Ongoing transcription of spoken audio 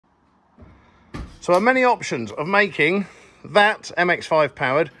So there are many options of making that MX5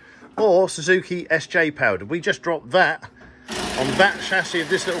 powered or Suzuki SJ powered. We just dropped that on that chassis of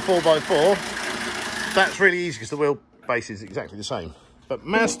this little 4x4. That's really easy because the wheelbase is exactly the same. But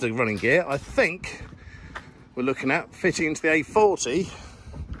Mazda running gear, I think we're looking at fitting into the A40,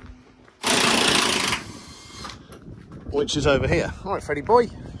 which is over here. All right, Freddie boy,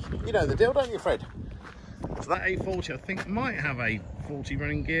 you know the deal, don't you, Fred? So that A40, I think, might have a 40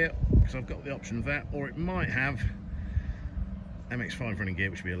 running gear because I've got the option of that, or it might have MX5 running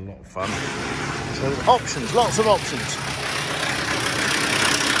gear, which would be a lot of fun. So there's options, lots of options.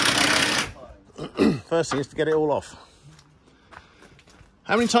 First thing is to get it all off.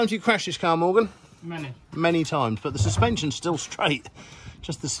 How many times have you crashed this car, Morgan? Many. Many times, but the suspension's still straight.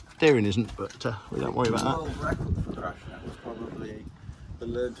 Just the steering isn't, but we don't worry about that. The world record for crashing that was probably the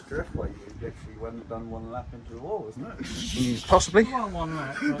learn to drift where you literally went and done one lap into the wall, wasn't it? Possibly. Well, one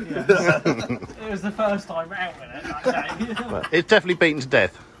lap, but yeah. It was the first time out with it that day. But it's definitely beaten to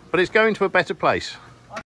death, but it's going to a better place.